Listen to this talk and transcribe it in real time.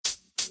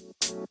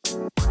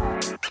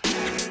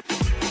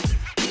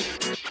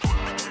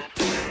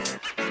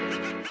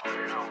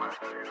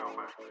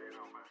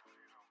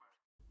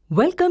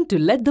Welcome to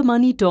Let the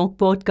Money Talk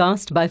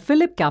podcast by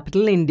Phillip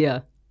Capital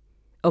India,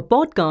 a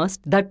podcast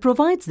that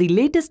provides the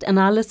latest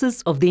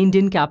analysis of the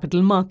Indian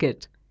capital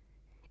market.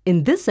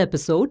 In this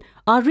episode,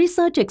 our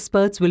research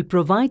experts will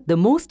provide the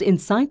most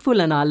insightful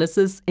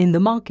analysis in the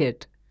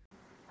market.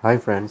 Hi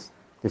friends,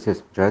 this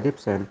is Jaydeep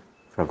Sen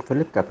from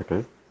Phillip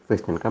Capital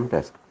Fixed Income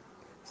Desk.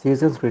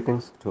 Season's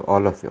greetings to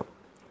all of you.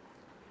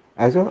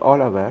 As you are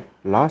all aware,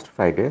 last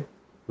Friday,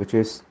 which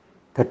is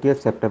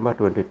 30th September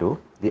 22,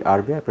 the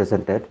RBI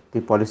presented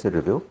the policy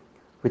review,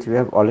 which we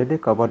have already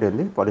covered in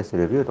the policy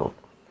review note.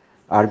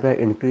 RBI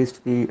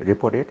increased the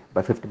repo rate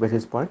by 50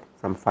 basis points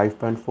from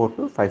 5.4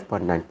 to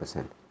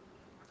 5.9%.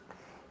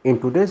 In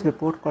today's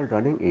report called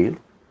Running Yield,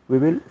 we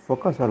will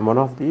focus on one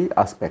of the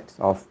aspects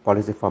of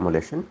policy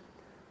formulation,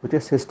 which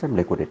is system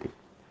liquidity.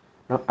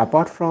 Now,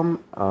 apart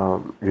from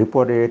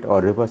repo rate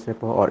or reverse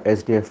repo or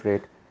SDF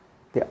rate,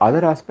 the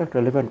other aspect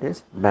relevant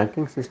is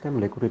banking system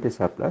liquidity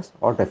surplus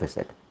or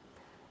deficit.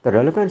 The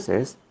relevance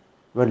is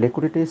when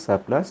liquidity is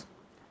surplus,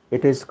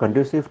 it is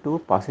conducive to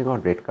passing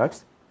on rate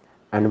cuts,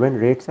 and when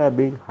rates are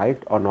being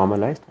hiked or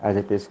normalized as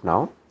it is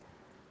now,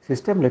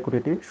 system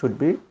liquidity should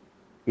be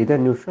either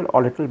neutral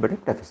or little bit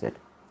of deficit.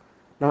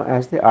 Now,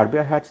 as the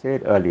RBI had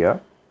said earlier,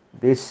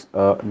 this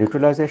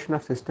neutralization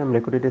of system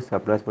liquidity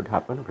surplus would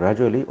happen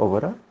gradually over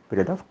a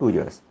period of 2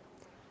 years.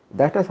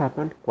 That has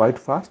happened quite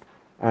fast,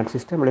 and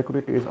system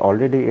liquidity is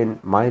already in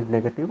mild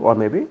negative or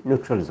maybe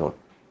neutral zone.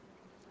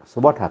 So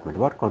what happened?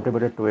 What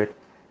contributed to it,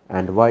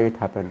 and why it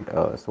happened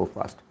so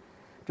fast?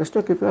 Just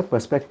to give you a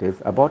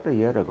perspective, about a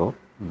year ago,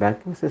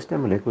 banking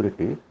system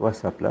liquidity was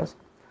surplus,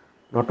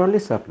 not only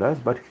surplus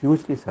but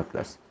hugely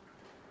surplus.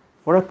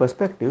 For a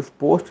perspective,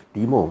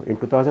 post-demo in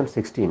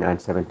 2016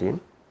 and 17,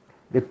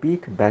 the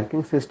peak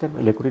banking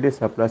system liquidity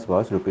surplus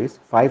was rupees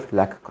 5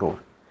 lakh crore.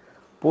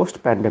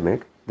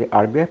 Post-pandemic, the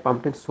RBI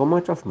pumped in so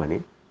much of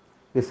money,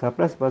 the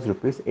surplus was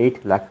rupees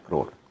 8 lakh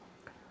crore.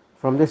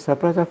 From this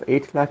surplus of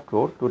 8 lakh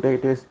crore, today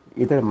it is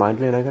either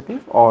mildly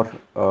negative or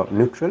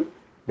neutral,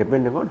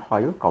 depending on how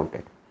you count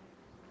it.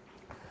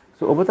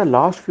 So over the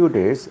last few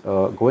days,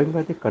 going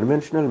by the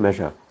conventional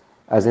measure,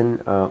 as in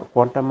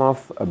quantum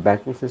of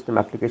banking system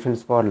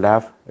applications for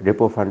LAF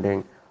repo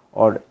funding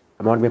or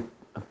amount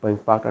being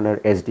parked under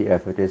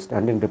SDF, it is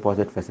standing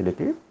deposit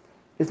facility,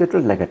 is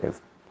little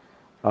negative.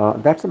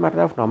 That's a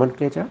matter of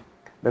nomenclature,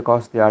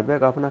 because the RBI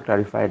governor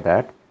clarified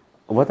that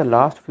over the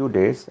last few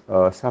days,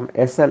 some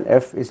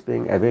SLF is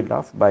being availed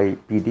of by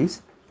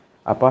PDs.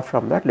 Apart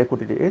from that,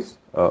 liquidity is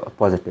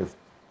positive.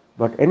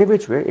 But any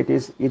which way, it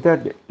is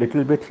either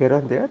little bit here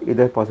and there,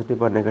 either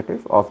positive or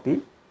negative of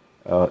the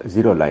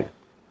zero line.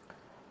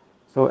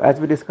 So as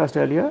we discussed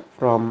earlier,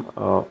 from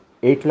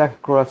 8 lakh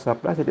crore of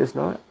surplus, it is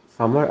now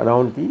somewhere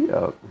around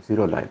the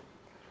zero line.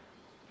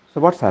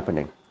 So what's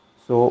happening?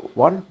 So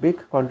one big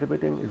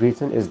contributing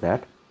reason is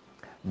that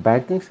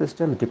banking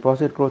system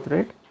deposit growth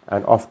rate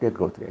and offtake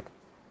growth rate.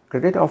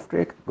 Credit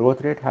offtake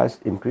growth rate has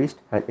increased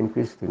and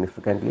increased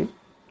significantly.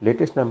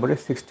 Latest number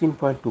is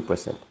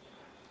 16.2%.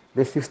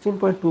 This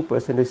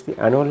 16.2% is the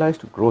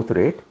annualized growth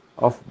rate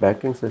of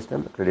banking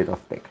system credit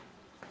offtake.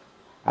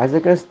 As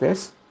against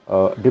this,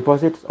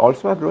 deposits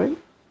also are growing,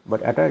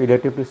 but at a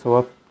relatively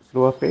slower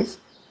pace.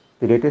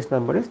 The latest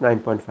number is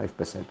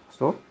 9.5%.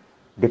 So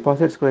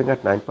deposits growing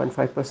at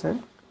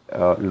 9.5%,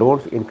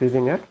 loans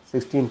increasing at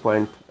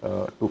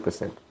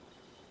 16.2%.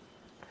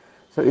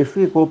 So if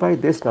we go by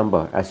this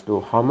number as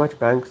to how much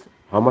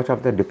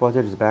of the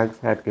deposits banks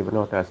had given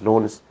out as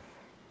loans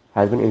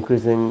has been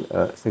increasing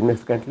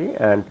significantly,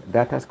 and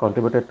that has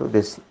contributed to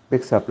this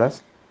big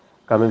surplus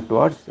coming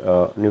towards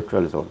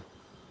neutral zone.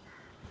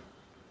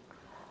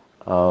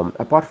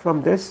 Apart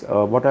from this,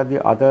 what are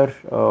the other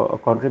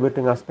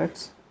contributing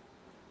aspects?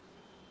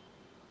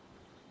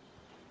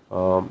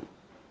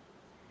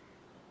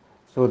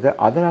 So the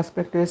other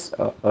aspect is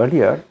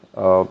earlier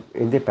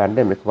in the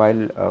pandemic,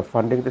 while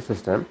funding the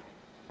system,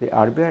 the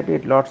RBI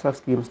did lots of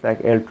schemes like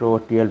LTRO,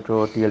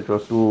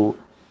 TLTRO 2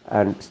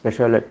 and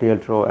special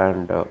TLTRO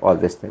and all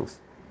these things.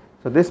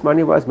 So this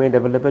money was made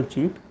available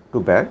cheap to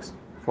banks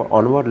for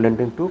onward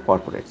lending to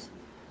corporates.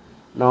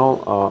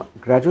 Now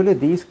gradually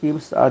these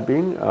schemes are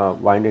being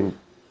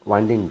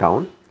winding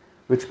down,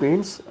 which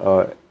means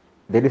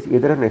there is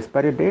either an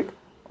expiry date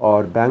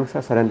or banks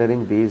are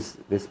surrendering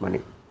this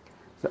money.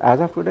 So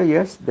as of today,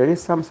 yes, there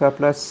is some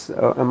surplus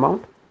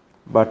amount,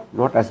 but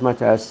not as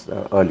much as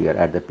earlier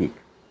at the peak.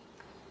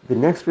 The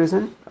next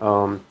reason,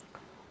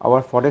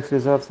 our forex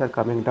reserves are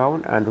coming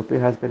down, and rupee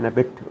has been a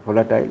bit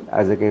volatile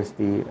as against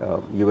the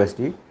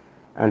USD,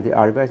 and the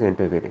RBI is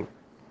intervening.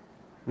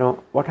 Now,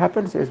 what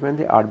happens is when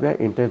the RBI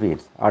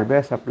intervenes,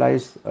 RBI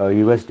supplies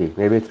USD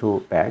maybe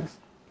through banks,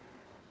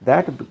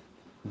 that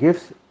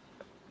gives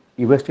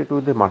USD to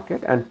the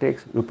market and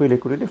takes rupee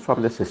liquidity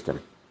from the system.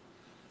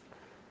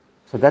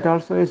 So that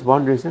also is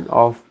one reason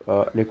of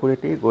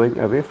liquidity going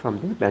away from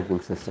the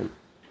banking system.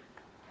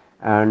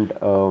 And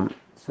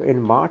so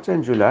in March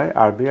and July,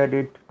 RBI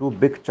did two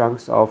big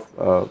chunks of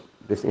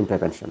this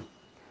intervention.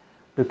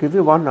 To give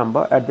you one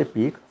number, at the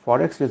peak,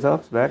 forex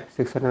reserves were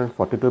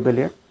 642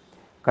 billion.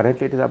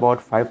 Currently, it is about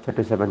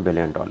 $537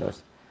 billion.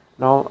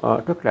 Now,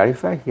 to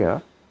clarify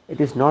here, it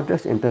is not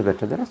just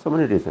intervention. There are so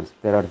many reasons.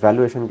 There are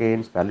valuation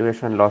gains,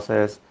 valuation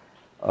losses.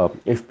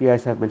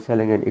 FPIs have been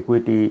selling in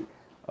equity.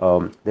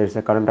 There is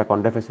a current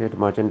account deficit,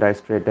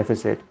 merchandise trade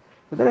deficit.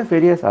 So there are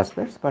various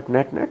aspects, but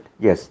net,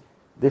 yes,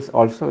 this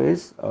also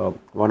is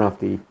one of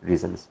the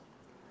reasons,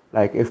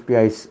 like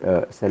FPI is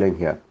selling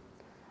here.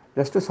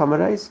 Just to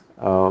summarize,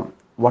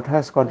 what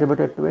has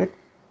contributed to it?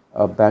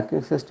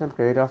 Banking system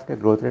credit after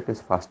growth rate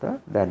is faster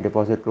than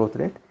deposit growth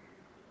rate.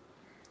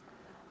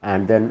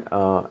 And then,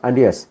 and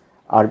yes,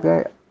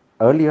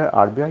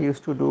 RBI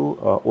used to do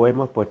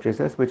OMO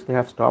purchases, which they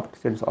have stopped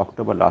since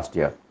October last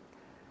year.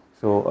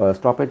 So,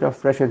 stoppage of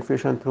fresh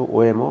infusion through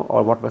OMO,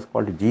 or what was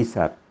called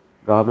GSAP,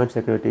 Government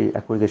Security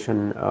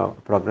Acquisition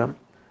Program,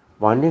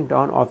 winding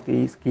down of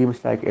the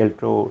schemes like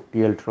LTRO,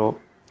 TLTRO,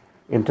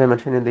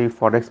 intervention in the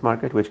forex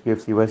market, which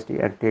gives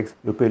USD and takes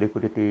rupee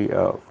liquidity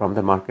from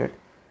the market,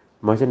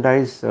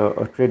 merchandise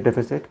trade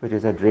deficit, which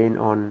is a drain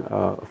on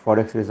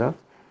forex reserves,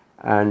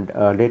 and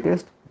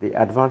latest, the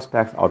advance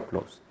tax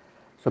outflows.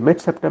 So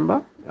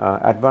mid-September,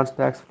 advance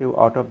tax flew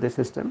out of the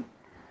system.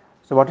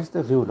 So what is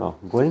the view now?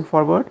 Going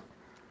forward,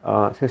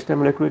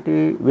 system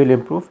liquidity will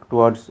improve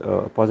towards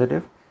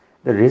positive.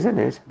 The reason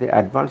is the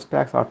advance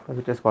tax outflow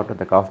which has gone to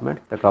the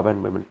government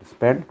will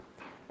spend,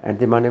 and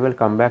the money will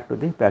come back to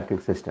the banking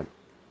system.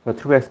 So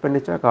through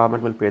expenditure,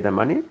 government will pay the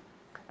money,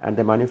 and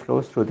the money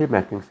flows through the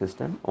banking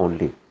system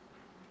only.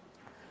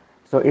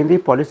 So in the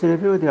policy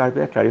review, the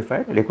RBI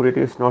clarified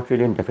liquidity is not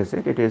really in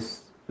deficit, it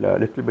is a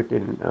little bit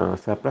in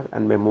surplus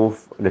and may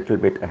move a little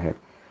bit ahead.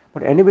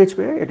 But any which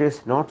way, it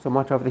is not so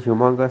much of the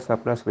humongous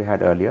surplus we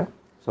had earlier.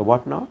 So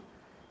what now?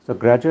 So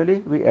gradually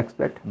we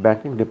expect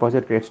banking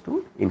deposit rates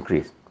to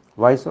increase.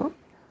 Why so?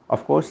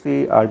 Of course,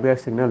 the RBI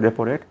signal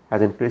repo rate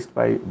has increased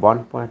by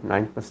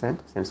 1.9%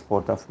 since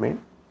 4th of May,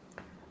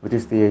 which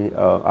is the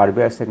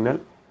RBI signal,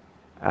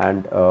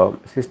 and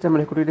system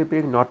liquidity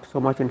being not so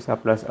much in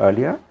surplus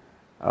earlier,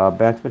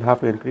 banks will have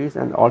to increase,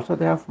 and also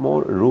they have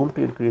more room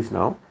to increase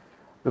now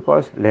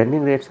because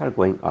lending rates are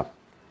going up.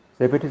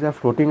 So if it is a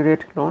floating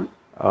rate loan,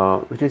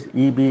 which is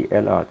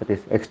EBLR, that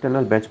is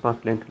external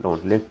benchmark linked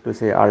loan, linked to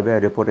say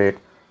RBI repo rate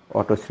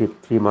or to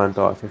 3-month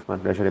or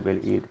 6-month treasury bill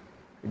yield,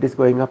 it is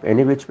going up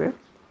any which way.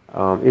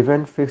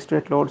 Even fixed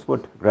rate loans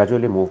would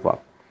gradually move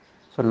up.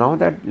 So now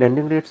that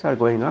lending rates are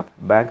going up,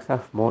 banks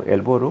have more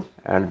elbow room,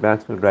 and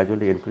banks will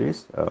gradually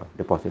increase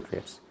deposit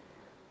rates.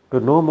 To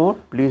know more,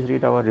 please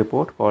read our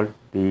report called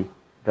the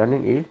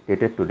Running Yield,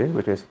 dated today,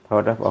 which is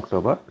 3rd of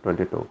October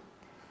 22.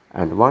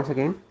 And once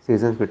again,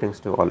 season's greetings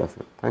to all of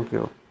you. Thank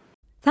you.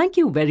 Thank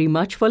you very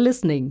much for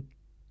listening.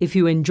 If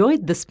you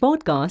enjoyed this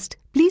podcast,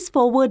 please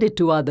forward it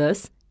to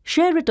others,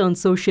 share it on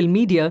social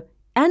media,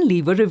 and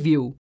leave a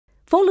review.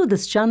 Follow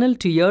this channel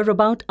to hear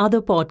about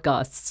other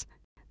podcasts.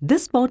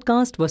 This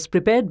podcast was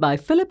prepared by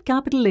Phillip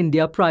Capital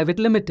India Private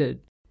Limited.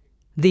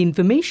 The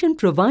information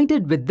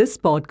provided with this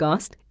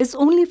podcast is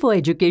only for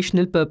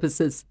educational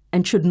purposes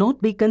and should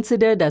not be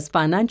considered as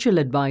financial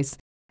advice,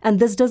 and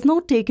this does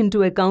not take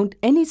into account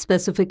any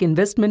specific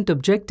investment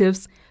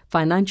objectives,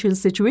 financial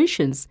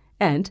situations,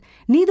 and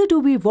neither do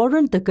we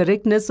warrant the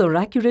correctness or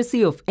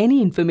accuracy of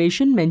any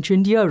information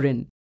mentioned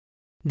herein.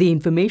 The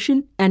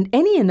information and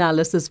any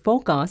analysis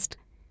forecast,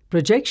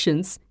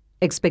 projections,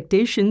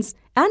 expectations,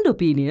 and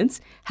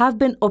opinions have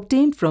been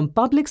obtained from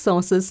public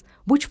sources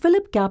which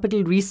Phillip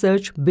Capital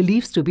Research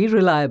believes to be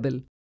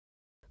reliable.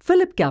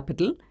 Phillip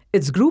Capital,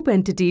 its group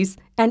entities,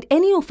 and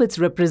any of its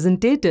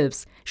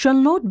representatives shall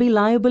not be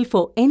liable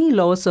for any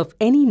loss of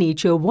any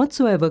nature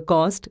whatsoever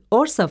caused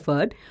or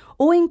suffered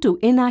owing to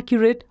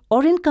inaccurate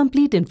or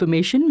incomplete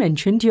information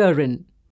mentioned herein.